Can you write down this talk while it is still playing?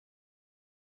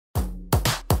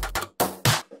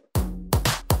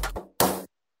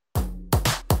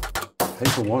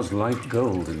Paper was like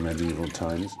gold in medieval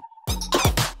times.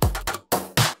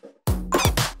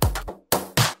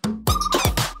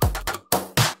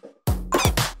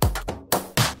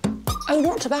 Oh, you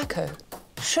want tobacco?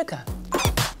 Sugar?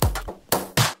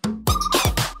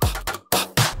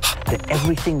 That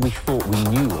everything we thought we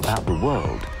knew about the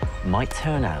world might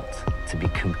turn out to be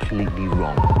completely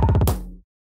wrong.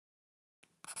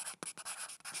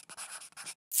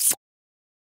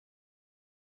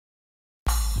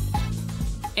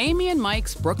 Amy and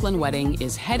Mike's Brooklyn wedding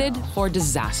is headed for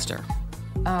disaster.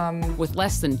 With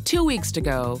less than 2 weeks to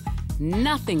go,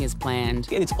 nothing is planned.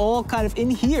 It's all kind of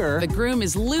in here. The groom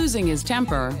is losing his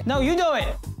temper. No, you do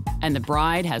it. And the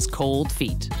bride has cold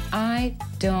feet. I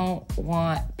don't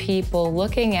want people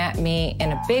looking at me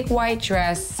in a big white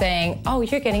dress saying, oh,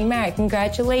 you're getting married,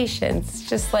 congratulations.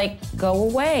 Just like, go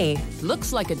away.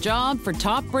 Looks like a job for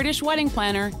top British wedding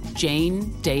planner,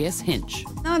 Jane Dais-Hinch.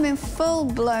 I'm in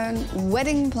full-blown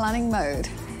wedding planning mode.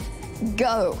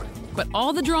 Go. But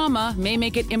all the drama may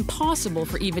make it impossible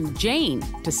for even Jane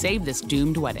to save this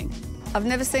doomed wedding. I've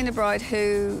never seen a bride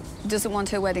who doesn't want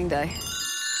her wedding day.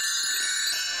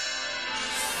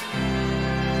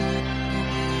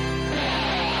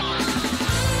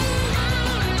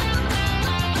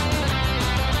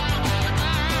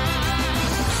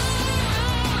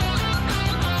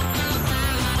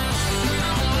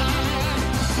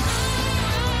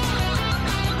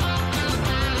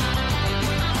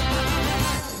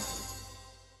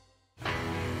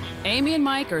 Amy and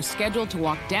Mike are scheduled to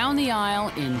walk down the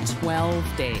aisle in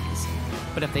 12 days.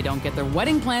 But if they don't get their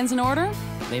wedding plans in order,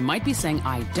 they might be saying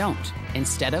I don't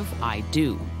instead of I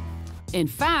do. In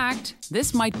fact,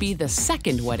 this might be the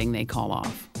second wedding they call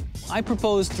off. I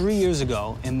proposed 3 years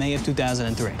ago in May of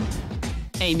 2003.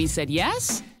 Amy said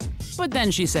yes, but then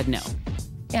she said no.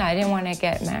 Yeah, I didn't want to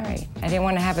get married. I didn't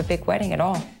want to have a big wedding at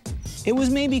all. It was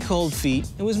maybe cold feet.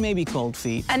 It was maybe cold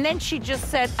feet. And then she just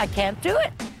said, I can't do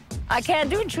it. I can't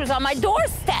do it. She was on my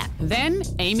doorstep. Then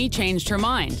Amy changed her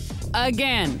mind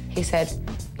again. He said,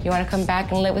 you want to come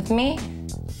back and live with me?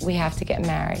 We have to get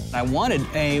married. I wanted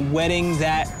a wedding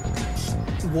that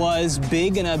was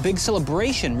big and a big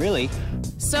celebration, really.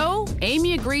 So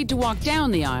Amy agreed to walk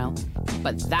down the aisle,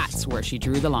 but that's where she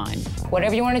drew the line.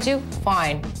 Whatever you want to do,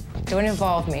 fine. Don't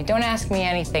involve me. Don't ask me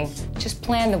anything. Just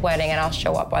plan the wedding and I'll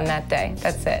show up on that day.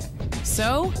 That's it.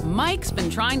 So Mike's been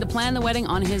trying to plan the wedding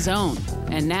on his own,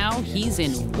 and now he's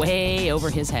in way over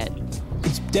his head.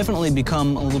 It's definitely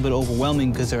become a little bit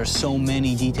overwhelming because there are so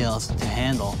many details to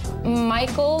handle.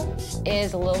 Michael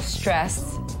is a little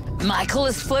stressed. Michael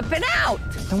is flipping out.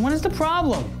 Then what is the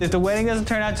problem? If the wedding doesn't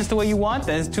turn out just the way you want,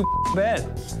 then it's too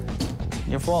bad.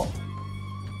 Your fault.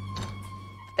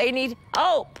 They need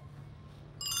hope.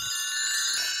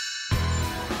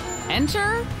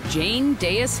 Enter Jane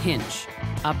Dais-Hinch,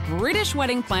 a British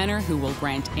wedding planner who will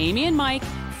grant Amy and Mike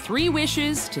 3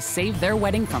 wishes to save their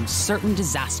wedding from certain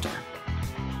disaster.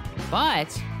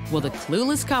 But will the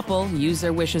clueless couple use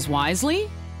their wishes wisely?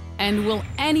 And will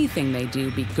anything they do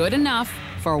be good enough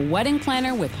for a wedding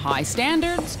planner with high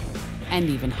standards and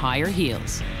even higher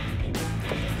heels?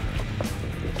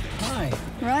 Hi.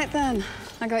 Right then,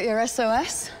 I got your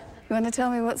SOS. You want to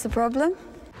tell me what's the problem?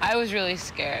 I was really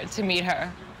scared to meet her.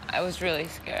 I was really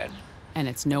scared. And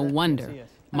it's no wonder.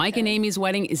 Mike and Amy's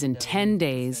wedding is in 10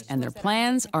 days, and their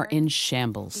plans are in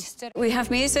shambles. We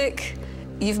have music.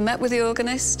 You've met with the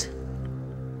organist.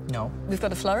 No. We've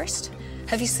got a florist.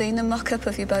 Have you seen a mock-up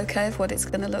of your bouquet of what it's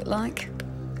going to look like?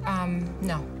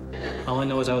 No. All I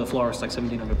know is I was a florist, like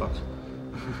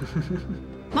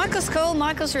 $1,700. Michael's cool,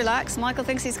 Michael's relaxed. Michael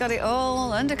thinks he's got it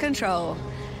all under control.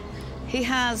 He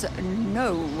has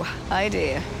no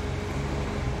idea.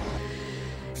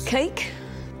 Cake?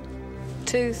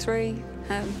 2, 3,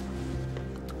 I don't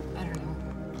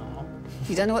know.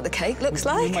 You don't know what the cake looks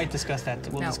like? We might discuss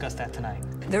that. We'll discuss that tonight.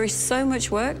 There is so much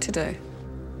work to do.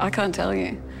 I can't tell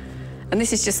you. And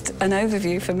this is just an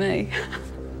overview for me.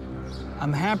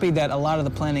 I'm happy that a lot of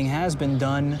the planning has been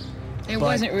done. It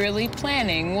wasn't really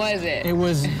planning, was it? It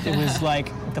was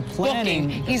like the planning.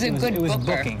 Booking. He's a good It was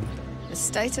booker. booking. The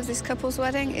state of this couple's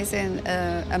wedding is in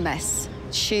a mess.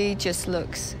 She just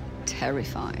looks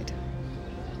terrified.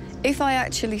 If I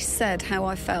actually said how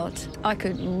I felt, I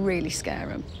could really scare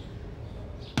him.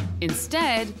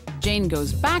 Instead, Jane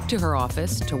goes back to her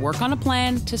office to work on a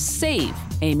plan to save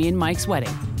Amy and Mike's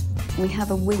wedding. We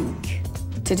have a week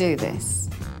to do this.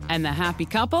 And the happy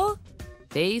couple,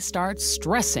 they start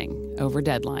stressing over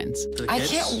deadlines. I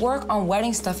can't work on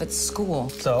wedding stuff at school.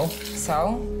 So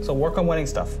work on wedding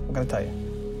stuff. I'm gonna tell you.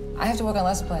 I have to work on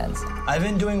lesson plans. I've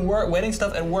been doing wedding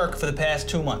stuff at work for the past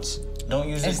 2 months. Don't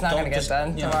use it. It's not gonna get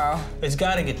done tomorrow. It's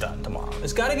gotta get done tomorrow.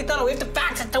 It's gotta get done. We have to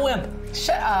fax it to him.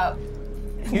 Shut up.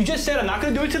 You just said I'm not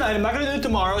gonna do it tonight. I'm not gonna do it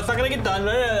tomorrow. It's not gonna get done.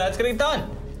 That's gonna get done.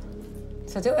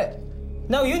 So do it.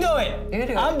 No, you do it. You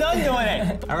do it. I'm done doing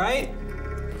it. All right?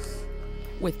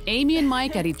 With Amy and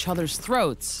Mike at each other's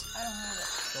throats,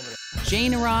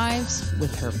 Jane arrives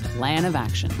with her plan of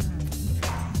action.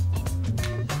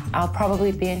 I'll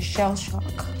probably be in shell shock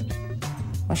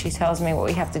when she tells me what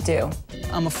we have to do.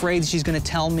 I'm afraid she's gonna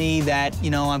tell me that, you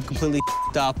know, I'm completely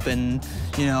up and,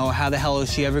 you know, how the hell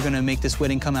is she ever gonna make this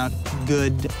wedding come out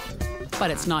good?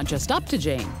 But it's not just up to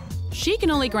Jane. She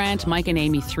can only grant Mike and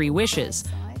Amy 3 wishes.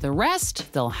 The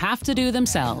rest, they'll have to do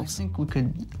themselves. I think we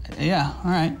could, yeah,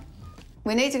 all right.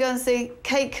 We need to go and see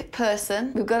cake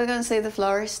person. We've got to go and see the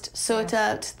florist, sort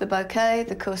out the bouquet,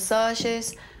 the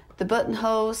corsages, the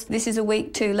buttonholes. This is a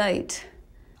week too late.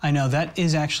 I know, that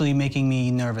is actually making me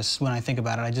nervous when I think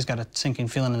about it. I just got a sinking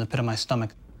feeling in the pit of my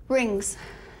stomach. Rings.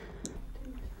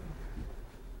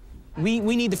 We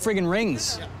need the friggin'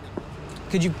 rings.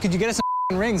 Could you get us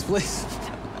some rings, please?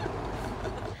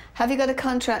 Have you got a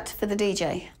contract for the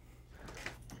DJ?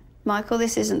 Michael,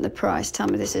 this isn't the price. Tell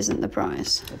me this isn't the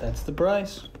price. That's the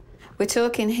price. We're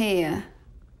talking here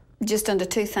just under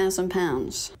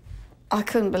 £2,000. I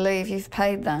couldn't believe you've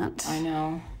paid that. I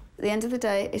know. At the end of the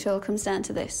day, it all comes down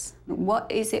to this.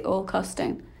 What is it all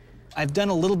costing? I've done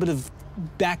a little bit of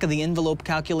back-of-the-envelope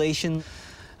calculation.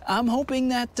 I'm hoping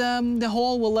that the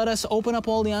hall will let us open up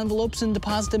all the envelopes and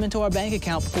deposit them into our bank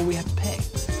account before we have to pay.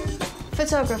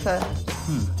 Photographer.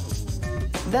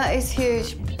 That is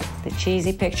huge. The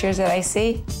cheesy pictures that I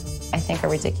see, I think are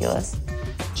ridiculous.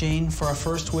 Jane, for our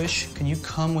first wish, can you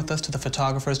come with us to the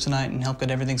photographers tonight and help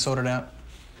get everything sorted out?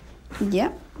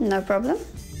 Yep, no problem.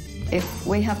 If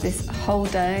we have this whole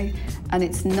day and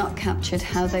it's not captured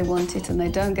how they want it and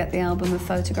they don't get the album of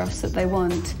photographs that they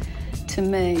want, to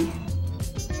me,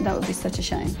 that would be such a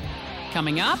shame.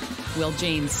 Coming up, will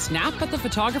Jane snap at the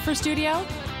photographer studio?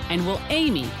 And will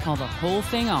Amy call the whole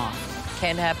thing off?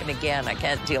 Can't happen again. I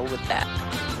can't deal with that.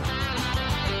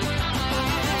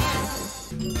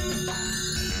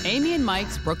 Amy and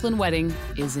Mike's Brooklyn wedding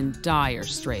is in dire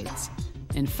straits.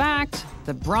 In fact,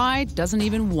 the bride doesn't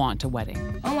even want a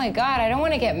wedding. Oh my God, I don't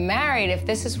want to get married if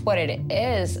this is what it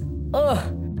is.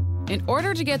 Ugh. In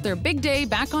order to get their big day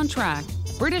back on track,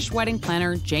 British wedding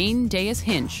planner Jane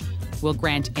Hinch will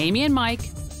grant Amy and Mike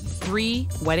 3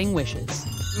 wedding wishes.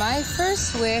 My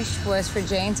first wish was for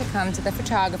Jane to come to the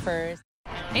photographers.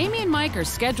 Amy and Mike are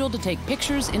scheduled to take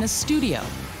pictures in a studio.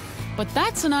 But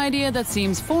that's an idea that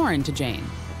seems foreign to Jane.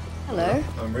 Hello.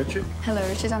 I'm Richard. Hello,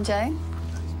 Richard. I'm Jane.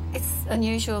 It's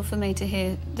unusual for me to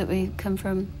hear that we come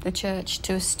from the church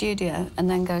to a studio and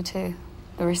then go to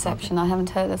the reception. I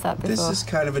haven't heard of that before. This is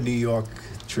kind of a New York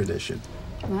tradition.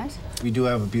 Right. We do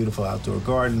have a beautiful outdoor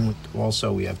garden.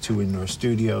 Also, we have 2 indoor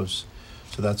studios.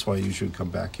 So that's why you should come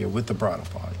back here with the bridal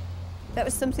party. That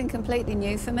was something completely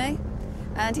new for me.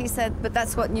 And he said, but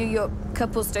that's what New York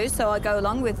couples do, so I go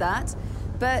along with that.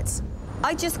 But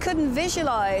I just couldn't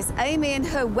visualize Amy in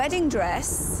her wedding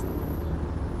dress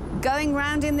going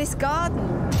round in this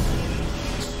garden.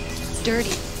 It's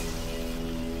dirty.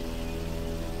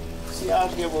 See,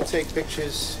 out here we'll take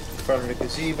pictures in front of the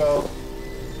gazebo.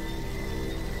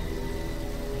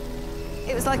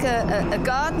 It was like a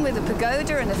garden with a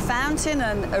pagoda and a fountain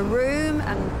and a room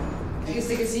and... Is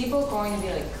the gazebo going to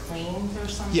be like cleaned or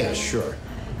something? Yeah, sure.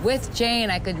 With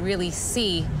Jane, I could really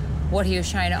see what he was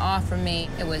trying to offer me.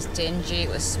 It was dingy, it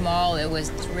was small, it was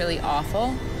really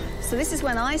awful. So this is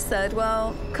when I said,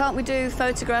 well, can't we do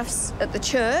photographs at the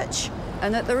church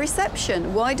and at the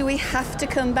reception? Why do we have to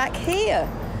come back here?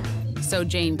 So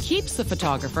Jane keeps the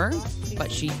photographer,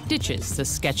 but she ditches the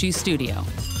sketchy studio.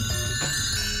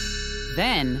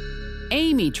 Then,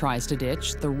 Amy tries to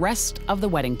ditch the rest of the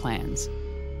wedding plans.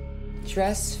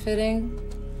 Dress fitting?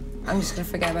 I'm just gonna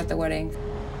forget about the wedding.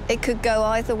 It could go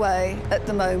either way at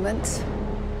the moment.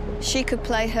 She could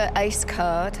play her ace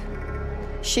card.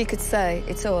 She could say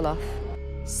it's all off.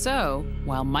 So,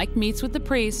 while Mike meets with the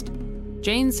priest,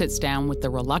 Jane sits down with the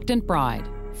reluctant bride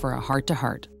for a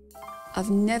heart-to-heart.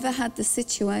 I've never had the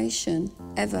situation,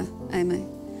 ever, Amy,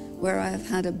 where I have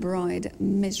had a bride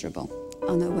miserable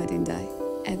on her wedding day,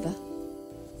 ever.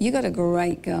 You got a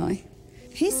great guy.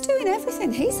 He's doing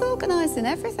everything. He's organising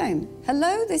everything.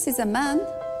 Hello, this is a man.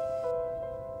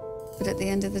 But at the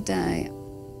end of the day,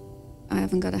 I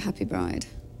haven't got a happy bride,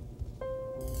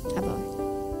 have I?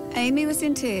 Amy was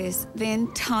in tears the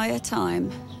entire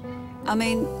time. I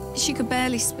mean, she could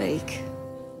barely speak.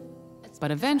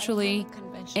 But eventually,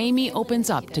 Amy opens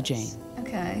up to Jane.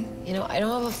 Okay. You know, I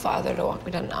don't have a father to walk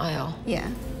me down an aisle. Yeah,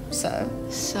 so?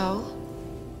 So,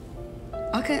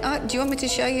 Do you want me to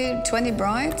show you 20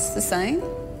 brides the same?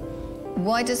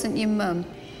 Why doesn't your mum?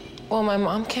 Well, my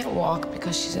mom can't walk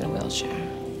because she's in a wheelchair.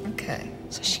 Okay.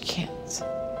 So she can't.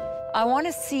 I want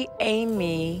to see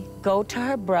Amy go to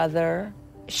her brother.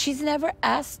 She's never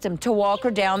asked him to walk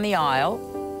her down the aisle.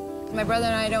 My brother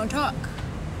and I don't talk.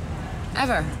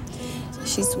 Ever.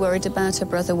 She's worried about her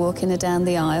brother walking her down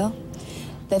the aisle.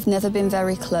 They've never been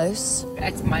very close.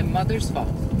 It's my mother's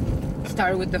fault. It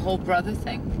started with the whole brother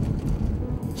thing.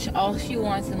 All she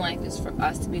wants in life is for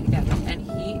us to be together, and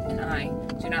he and I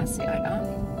do not see eye to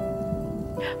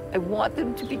eye. I want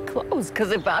them to be close,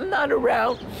 because if I'm not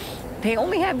around, they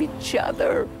only have each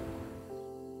other.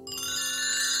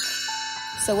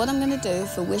 So what I'm going to do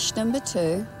for wish number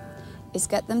 2 is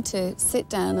get them to sit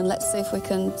down and let's see if we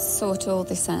can sort all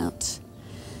this out.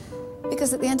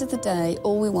 Because at the end of the day,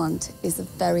 all we want is a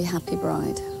very happy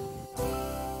bride.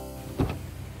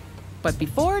 But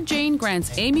before Jane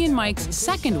grants Amy and Mike's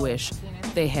second wish,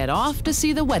 they head off to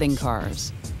see the wedding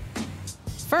cars.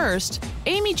 First,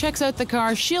 Amy checks out the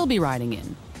car she'll be riding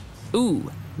in.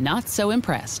 Ooh, not so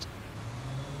impressed.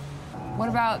 What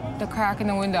about the crack in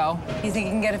the window? You think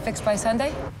you can get it fixed by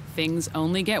Sunday? Things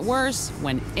only get worse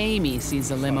when Amy sees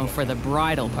the limo for the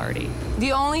bridal party.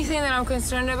 The only thing that I'm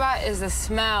concerned about is the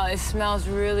smell. It smells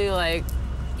really like...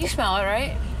 You smell it,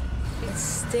 right? It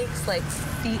stinks like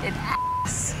feet and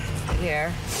ass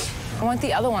here. I want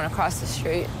the other one across the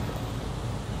street.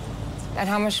 And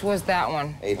how much was that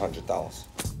one? $800.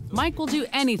 Mike will do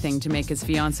anything to make his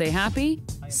fiancée happy,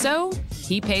 so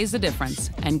he pays the difference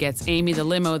and gets Amy the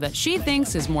limo that she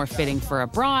thinks is more fitting for a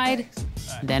bride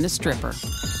than a stripper.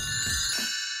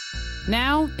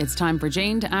 Now it's time for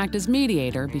Jane to act as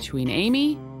mediator between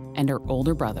Amy and her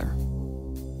older brother.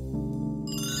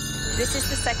 This is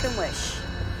the second wish.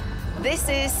 This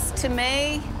is, to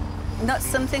me, not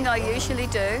something I usually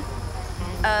do.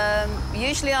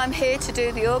 Usually I'm here to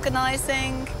do the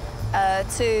organising,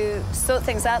 to sort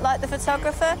things out like the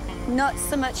photographer, not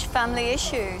so much family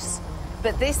issues.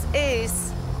 But this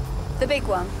is the big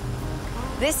one.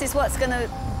 This is what's going to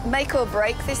make or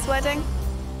break this wedding.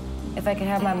 If I could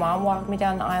have my mom walk me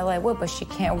down the aisle, I would, but she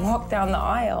can't walk down the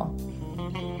aisle.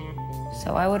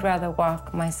 So I would rather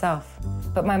walk myself.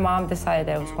 But my mom decided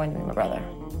that it was going to be my brother.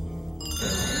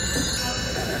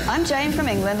 I'm Jane from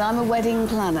England. I'm a wedding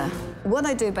planner. What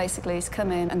I do basically is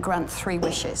come in and grant 3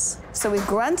 wishes. So we've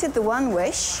granted the 1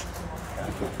 wish.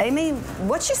 Amy,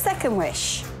 what's your second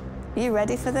wish? Are you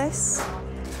ready for this?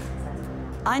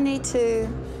 I need to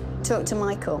talk to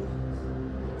Michael.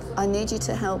 I need you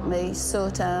to help me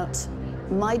sort out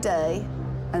my day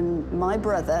and my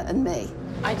brother and me.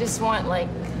 I just want, like,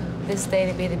 this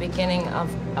day to be the beginning of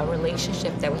a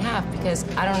relationship that we have, because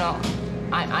I don't know,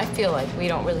 I feel like we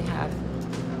don't really have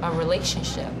a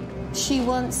relationship. She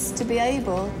wants to be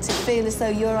able to feel as though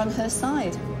you're on her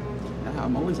side.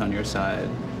 I'm always on your side.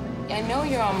 I know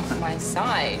you're on my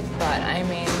side, but I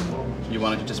mean... You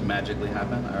want it to just magically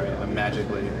happen? All right,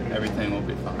 magically, everything will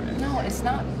be fine. No, it's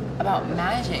not about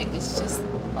magic. It's just,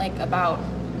 like, about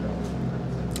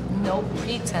no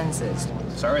pretenses.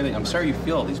 I'm sorry you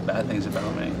feel all these bad things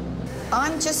about me.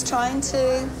 I'm just trying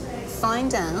to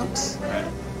find out,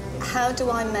 how do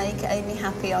I make Amy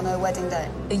happy on her wedding day?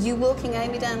 Are you walking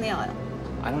Amy down the aisle?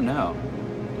 I don't know.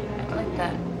 I like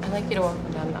that. I'd like you to walk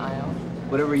me down the aisle.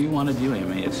 Whatever you want to do,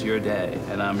 Amy, it's your day,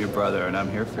 and I'm your brother, and I'm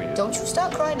here for you. Don't you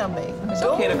start crying on me. It's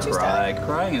okay to cry.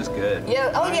 Crying is good.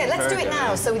 Yeah. Oh, yeah, let's do it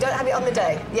now, so we don't have it on the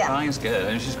day. Yeah. Crying is good,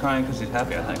 and she's crying because she's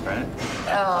happy, I think, right?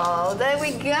 Oh, there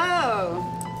we go.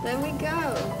 There we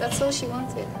go. That's all she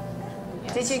wanted.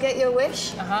 Yes. Did you get your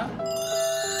wish? Uh-huh.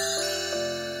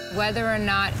 Whether or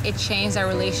not it changed our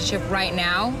relationship right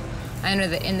now, I know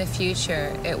that in the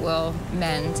future it will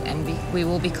mend and we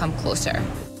will become closer.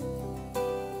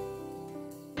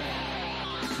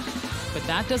 But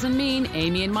that doesn't mean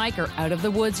Amy and Mike are out of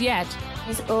the woods yet.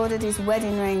 He's ordered his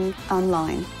wedding ring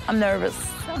online. I'm nervous.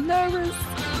 I'm nervous.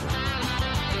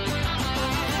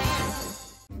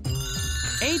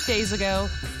 8 days ago,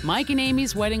 Mike and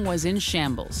Amy's wedding was in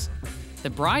shambles. The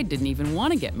bride didn't even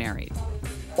want to get married.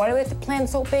 Why do we have to plan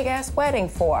so big-ass wedding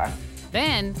for?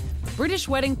 Then, British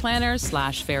wedding planner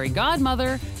 / fairy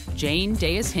godmother Jane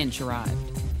Hinch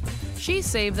arrived. She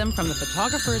saved them from the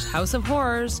photographer's house of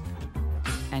horrors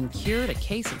and cured a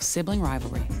case of sibling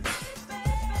rivalry.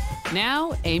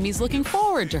 Now, Amy's looking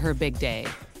forward to her big day.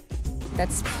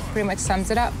 That's pretty much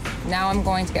sums it up. Now I'm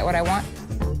going to get what I want.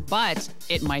 But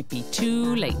it might be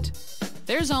too late.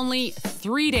 There's only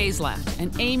 3 days left,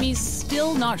 and Amy's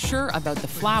still not sure about the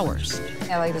flowers.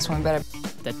 I like this one better.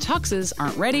 The tuxes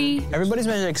aren't ready. Everybody's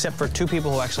measured except for 2 people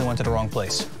who actually went to the wrong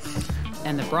place.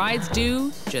 And the bride's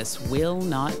do just will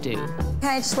not do. Can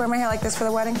I just wear my hair like this for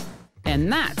the wedding?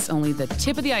 And that's only the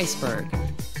tip of the iceberg.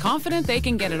 Confident they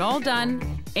can get it all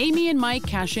done, Amy and Mike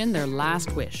cash in their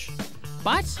last wish.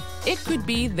 But it could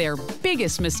be their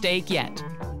biggest mistake yet.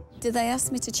 Did they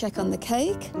ask me to check on the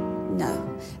cake?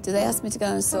 No. Did they ask me to go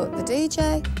and sort the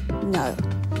DJ? No.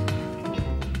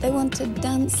 They want a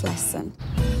dance lesson.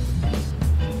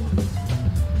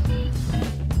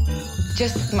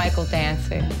 Just Michael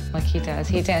dancing like he does.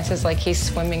 He dances like he's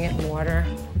swimming in water.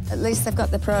 At least they've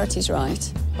got the priorities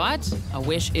right. But a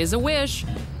wish is a wish.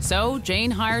 So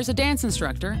Jane hires a dance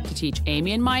instructor to teach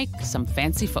Amy and Mike some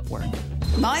fancy footwork.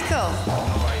 Michael!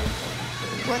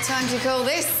 What time do you call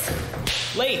this?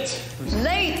 Late.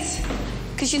 Late!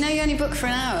 Because you know you only book for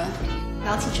an hour.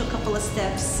 I'll teach you a couple of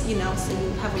steps, you know, so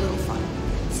you have a little fun.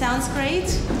 Sounds great?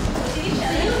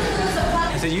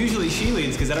 I said usually she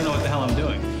leads because I don't know what the hell I'm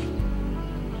doing.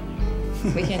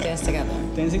 We can't dance together.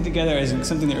 Dancing together is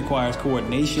something that requires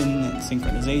coordination and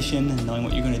synchronization and knowing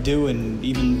what you're going to do and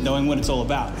even knowing what it's all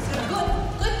about. Good,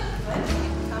 good.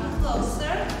 Come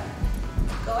closer.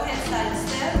 Go ahead, side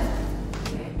step.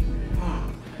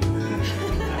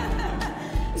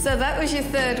 So that was your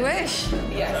third wish?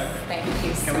 Yes, thank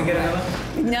you so Can we get another?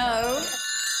 No.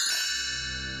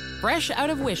 Fresh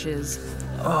out of wishes,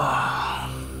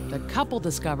 the couple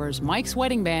discovers Mike's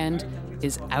wedding band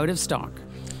is out of stock.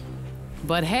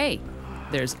 But hey,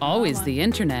 there's always the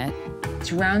internet.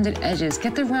 It's rounded edges.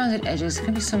 Get the rounded edges. It's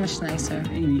gonna be so much nicer. I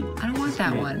don't want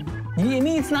that one.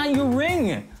 Amy, it's not your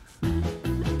ring.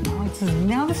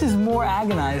 Now this is more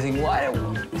agonizing. Why?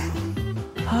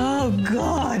 Oh,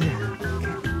 God.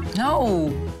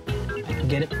 No. I can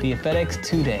get it via FedEx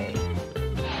today.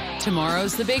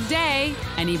 Tomorrow's the big day,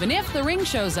 and even if the ring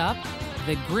shows up,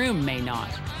 the groom may not.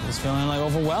 I was feeling like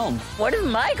overwhelmed. What if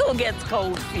Michael gets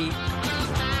cold feet?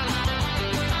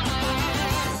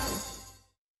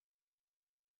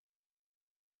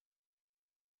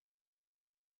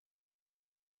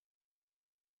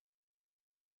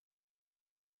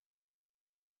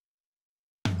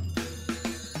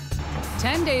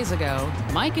 Ten days ago,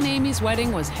 Mike and Amy's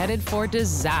wedding was headed for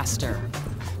disaster.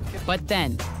 But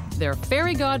then, their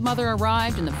fairy godmother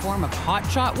arrived in the form of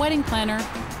hotshot wedding planner,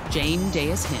 Jane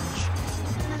Hinch.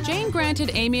 Jane granted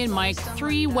Amy and Mike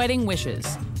 3 wedding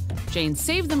wishes. Jane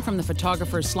saved them from the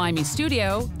photographer's slimy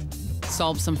studio,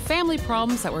 solved some family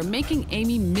problems that were making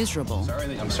Amy miserable.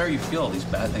 I'm sorry you feel all these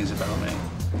bad things about me.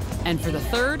 And for the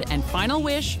 3rd and final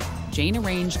wish, Jane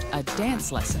arranged a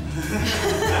dance lesson.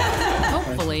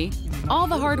 Hopefully, all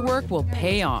the hard work will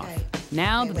pay off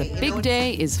now that the big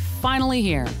day is finally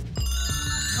here.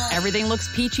 Everything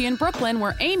looks peachy in Brooklyn,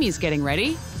 where Amy's getting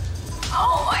ready.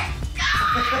 Oh my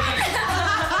God!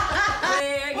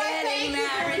 We're getting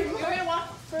married.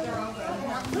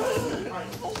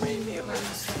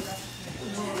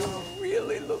 You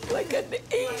really look like an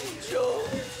angel.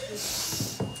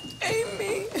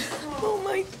 Amy, oh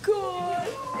my God,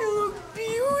 you look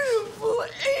beautiful,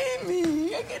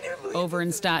 Amy. I can't even believe Over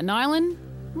in Staten Island,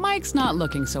 Mike's not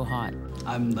looking so hot.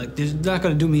 I'm like, this is not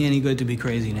gonna do me any good to be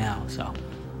crazy now, so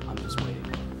I'm just waiting.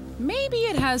 Maybe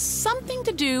it has something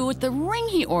to do with the ring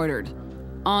he ordered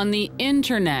on the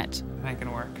internet. It ain't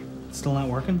gonna work. It's still not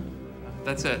working?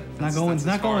 That's it. It's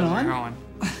not going on? Going.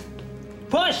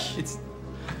 Push! It's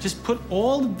just put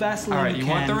all the Vaseline All right, you you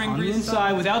want can the ring on the grease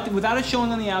inside without it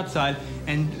showing on the outside,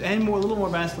 and a little more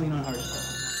Vaseline on hers.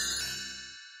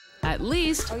 At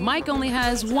least, Mike only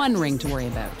has 1 ring to worry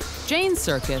about. Jane's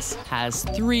circus has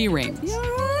 3 rings.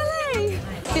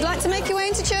 If you'd like to make your way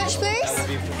into church, please.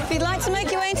 If you'd like to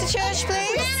make your way into church,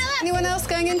 please. Anyone else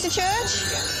going into church?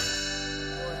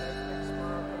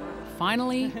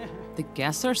 Finally, the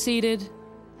guests are seated,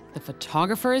 the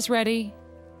photographer is ready,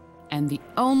 and the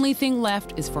only thing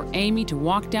left is for Amy to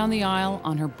walk down the aisle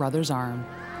on her brother's arm.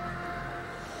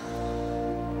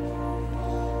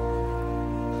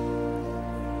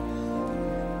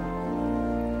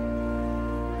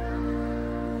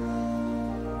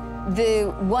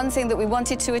 The one thing that we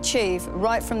wanted to achieve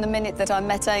right from the minute that I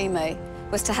met Amy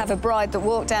was to have a bride that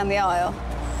walked down the aisle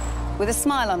with a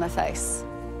smile on her face.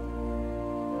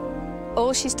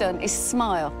 All she's done is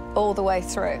smile all the way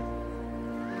through.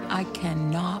 I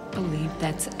cannot believe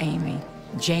that's Amy.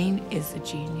 Jane is a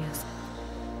genius.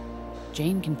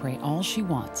 Jane can pray all she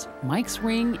wants. Mike's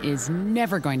ring is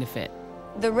never going to fit.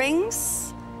 The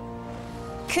rings,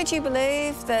 could you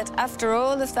believe that after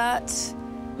all of that,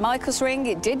 Michael's ring,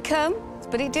 it did come,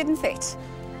 but it didn't fit.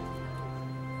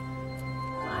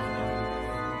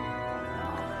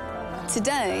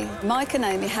 Today, Mike and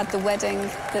Amy had the wedding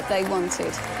that they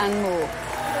wanted, and more.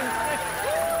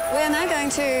 We are now going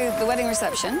to the wedding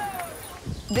reception.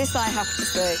 This I have to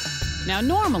say. Now,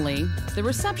 normally, the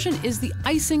reception is the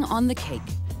icing on the cake.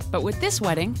 But with this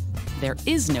wedding, there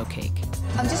is no cake.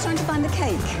 I'm just trying to find the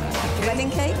cake. The wedding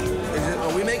cake?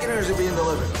 Are we making it or is it being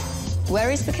delivered?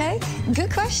 Where is the cake?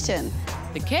 Good question.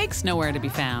 The cake's nowhere to be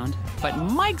found, but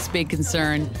Mike's big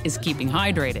concern is keeping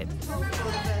hydrated.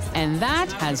 And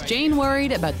that has Jane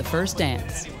worried about the first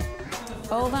dance.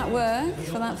 All that work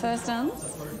for that first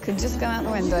dance could just go out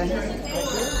the window.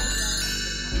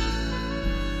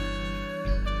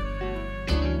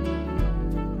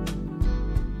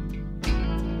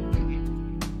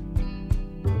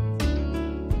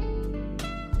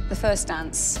 The first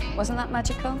dance, wasn't that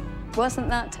magical? Wasn't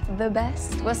that the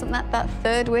best? Wasn't that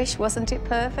third wish? Wasn't it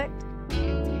perfect?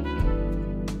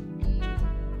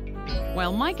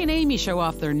 While Mike and Amy show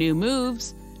off their new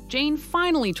moves, Jane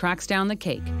finally tracks down the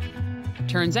cake.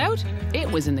 Turns out, it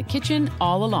was in the kitchen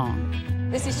all along.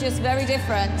 This is just very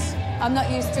different. I'm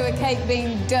not used to a cake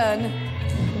being done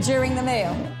during the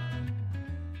meal.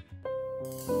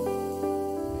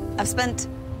 I've spent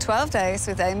 12 days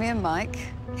with Amy and Mike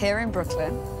here in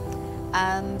Brooklyn,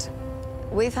 and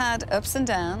we've had ups and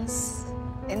downs,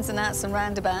 ins and outs and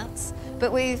roundabouts,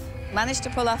 but we've managed to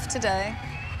pull off today.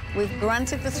 We've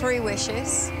granted the 3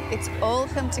 wishes. It's all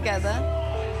come together,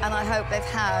 and I hope they've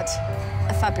had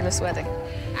a fabulous wedding.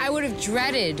 I would have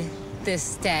dreaded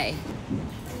this day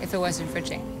if it wasn't for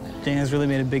Jane. Jane has really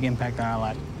made a big impact on our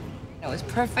life. It was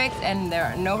perfect, and there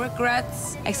are no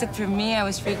regrets. Except for me, I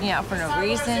was freaking out for no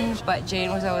reason, but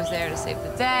Jane was always there to save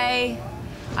the day.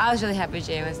 I was really happy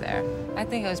Jane was there. I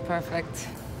think it was perfect.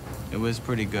 It was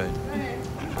pretty good.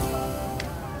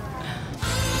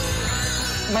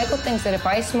 Michael thinks that if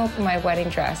I smoke in my wedding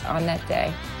dress on that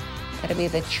day, that'd be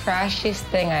the trashiest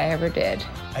thing I ever did.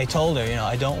 I told her,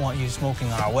 I don't want you smoking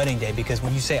on our wedding day because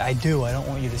when you say I do, I don't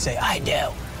want you to say I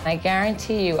do. I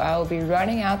guarantee you I will be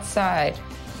running outside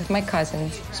with my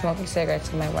cousins smoking cigarettes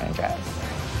in my wedding dress.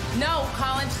 No,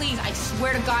 Colin, please. I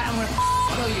swear to God, I'm gonna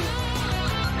kill you.